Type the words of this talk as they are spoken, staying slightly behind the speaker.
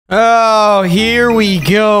Oh, here we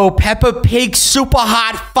go. Peppa Pig Super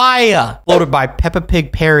Hot Fire. Loaded by Peppa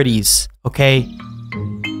Pig parodies. Okay.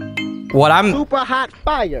 What I'm... Super Hot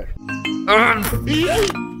Fire.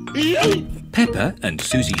 Peppa and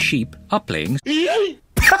Susie Sheep are playing...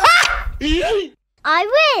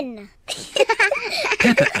 I win.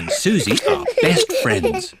 Peppa and Susie are best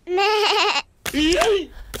friends.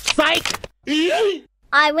 Psych.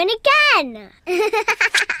 I win again.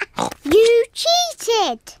 You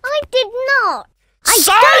cheated. I did not. I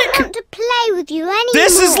don't want to play with you anymore.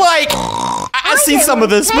 This is like... I've seen some of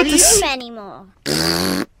this, but this... anymore.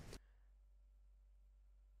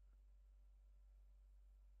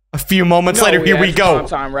 A few moments later, here we go.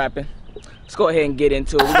 Time rapping. Let's go ahead and get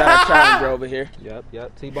into it. We got our challenger over here. Yep.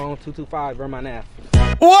 T-Bone 225, run my nav.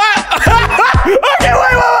 What? Okay,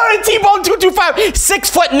 wait. T-Bone 225,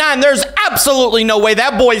 6'9". There's absolutely no way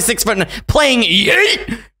that boy is 6'9". Playing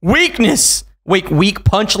weakness. Wait, weak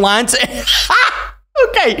punchlines.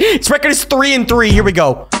 Okay, his record is 3-3. Here we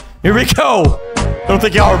go. I don't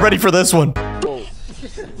think y'all are ready for this one.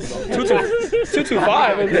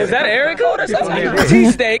 225. Is that an area code or something?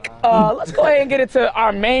 T-Steak. Let's go ahead and get into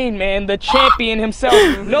our main man, the champion himself.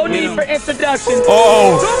 No need for introduction.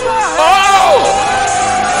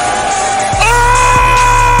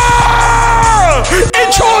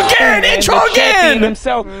 Intro again!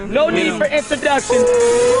 Himself. No need for introduction.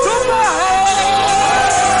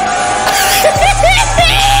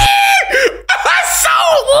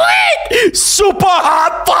 Super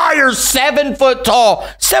Hot Fire, 7 foot tall,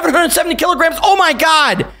 770 kilograms. Oh my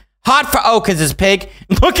God. Hot Fire. Oh, because it's pig.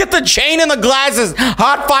 Look at the chain and the glasses.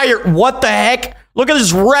 Hot Fire. What the heck? Look at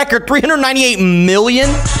this record, 398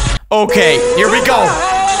 million. Okay, here we go.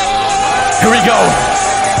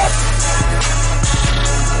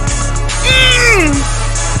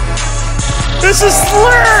 This is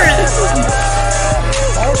slurred.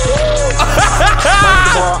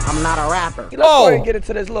 I'm not a rapper. Let's go ahead and get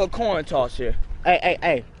into this little coin toss here.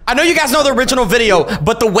 Hey. I know you guys know the original video,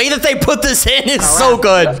 but the way that they put this in is so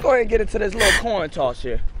good. Let's go ahead and get into this little coin toss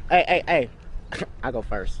here. Hey. I go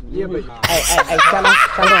first. Yeah, but... Hey, tell him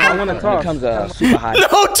I want to talk. Here comes Super Hot.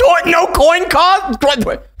 No coin cost.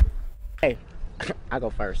 Hey, I go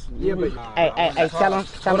first. Yeah, but... Hey, tell him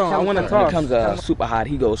I want to talk. Here comes Super Hot.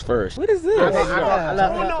 He goes first. What is this?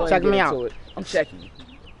 Check me out. I'm checking you.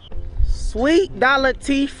 Sweet dollar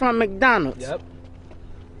tea from McDonald's. Yep.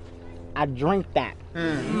 I drink that.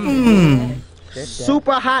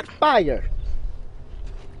 Super Hot Fire.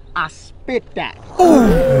 I spit that.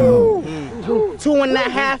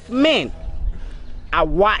 2.5 Men. I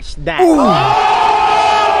watched that.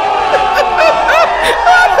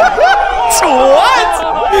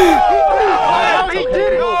 What? He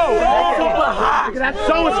did it. That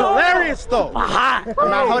song is hilarious, though.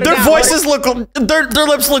 Their voices look, their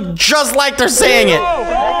lips look just like they're saying it.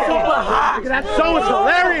 That song is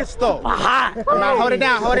hilarious, though. Hold it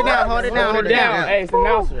down. Hey, it's the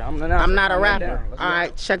announcer. I'm the announcer. I'm not a rapper. All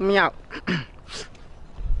right, check me out.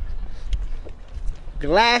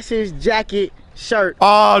 Glasses, jacket, shirt.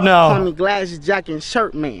 Oh Call no. me glasses, jacket, and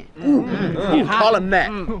shirt man. Call him that.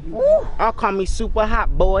 I'll call me super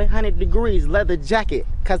hot boy, 100 degrees, leather jacket,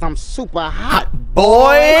 cause I'm super hot.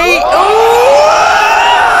 Boy. Ooh.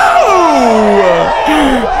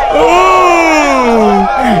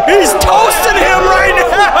 He's toasting him right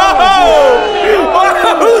now.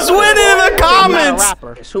 Who's winning in the comments?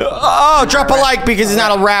 Oh, drop a like because he's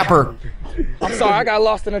not a rapper. I'm sorry, I got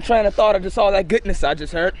lost in a train of thought of just all that goodness I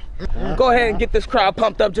just heard. Go ahead and get this crowd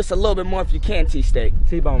pumped up just a little bit more if you can, T-Steak.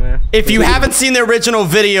 T-Bone, man. If you haven't seen the original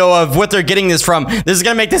video of what they're getting this from, this is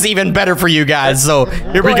gonna make this even better for you guys. So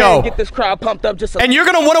here we Go ahead go. and get this crowd pumped up just a And you're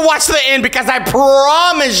gonna want to watch to the end because I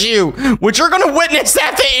promise you, what you're gonna witness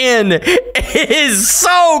at the end is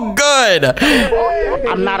so good.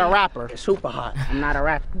 I'm not a rapper. Super hot. I'm not a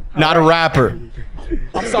rapper. Not a rapper.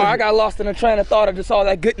 I'm sorry, I got lost in a train of thought of just all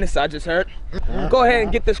that goodness I just heard. Go ahead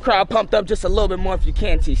and get this crowd pumped up just a little bit more if you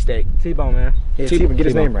can, T-Steak. T-Bone, man. Yeah, T-Bone, get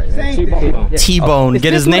his name right, man. T-Bone. T-Bone,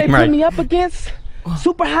 get his name right. Put me up against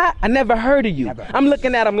Super Hot? I never heard of you. I'm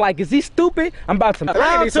looking at him like, is he stupid? I'm about to...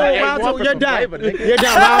 Round two, you're done. You're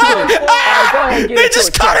done, round two. They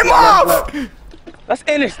just cut him off. Let's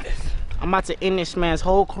finish this. I'm about to end this man's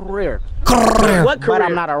whole career. What career? But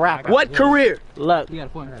I'm not a rapper. What career? Look. You got a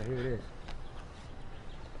point right here, it is.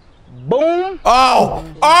 Boom. Oh.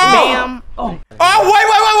 Bam. Wait.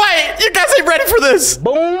 You guys ain't ready for this.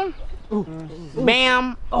 Boom.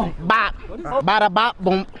 Bam. Bop. Bada bop.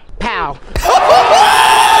 Boom. Pow.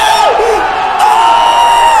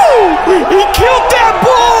 He killed that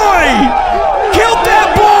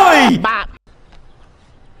boy. Bop.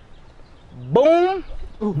 Boom.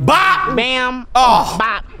 Bop! Bam. Oh.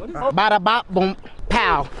 Bop. Bada bop. Boom.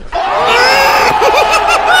 Pow.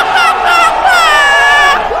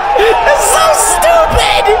 It's so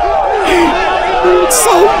stupid! It's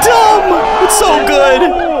so dumb! It's so good!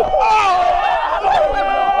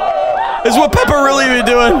 It's what Peppa really be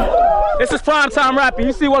doing. This is primetime rapping.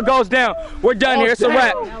 You see what goes down. We're done here. It's a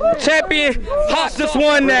wrap. Champion Hot just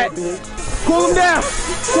won that. Cool him down.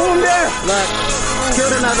 Cool him down. Look.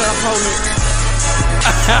 Killed another opponent.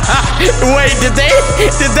 Wait, did they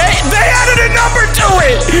added a number to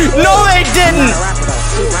it? No, they didn't.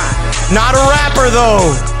 Not a rapper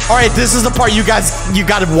though. All right, this is the part you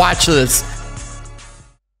gotta watch this.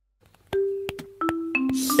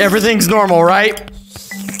 Everything's normal, right?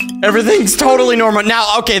 Everything's totally normal.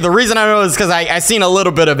 Now, okay, the reason I know is because I seen a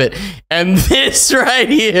little bit of it. And this right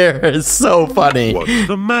here is so funny. What's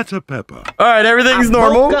the matter, Peppa? All right, everything's I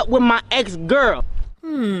normal. broke up with my ex-girl.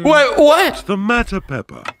 Wait, what? What's the matter,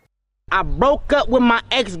 Peppa? I broke up with my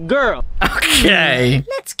ex-girl. Okay.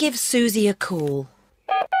 Let's give Susie a call.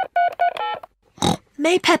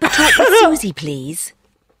 May Peppa talk with Susie, please?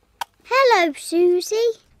 Hello,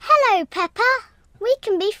 Susie. Hello, Peppa. We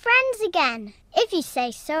can be friends again, if you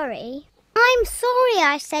say sorry. I'm sorry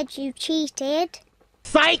I said you cheated.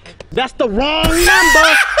 Psych! That's the wrong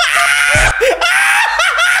number!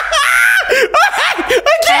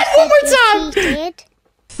 Again, one more time! Cheated.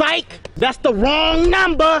 Psych! That's the wrong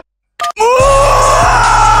number!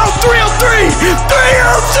 Oh! 303!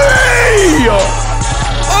 303!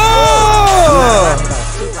 Oh!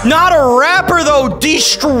 Not a rapper though,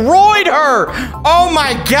 destroyed her! Oh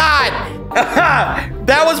my god!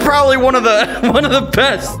 That was probably one of the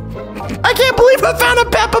best. I can't believe I found a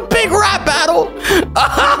Peppa Pig rap battle.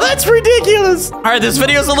 That's ridiculous. All right, this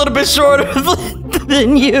video's a little bit shorter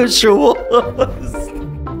than usual.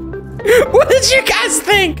 What did you guys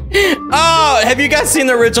think? Oh, have you guys seen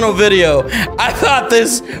the original video? I thought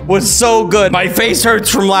this was so good. My face hurts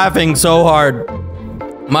from laughing so hard.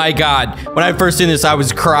 My God, when I first seen this, I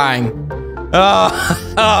was crying.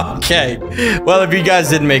 Oh, okay. Well, if you guys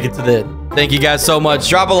didn't make it to the end, thank you guys so much.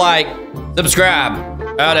 Drop a like, subscribe.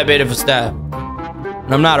 Oh, that beautiful stuff.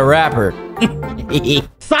 And I'm not a rapper.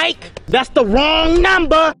 Psych! That's the wrong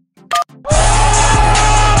number!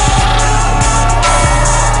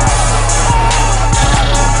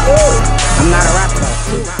 I'm not a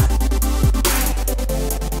rapper.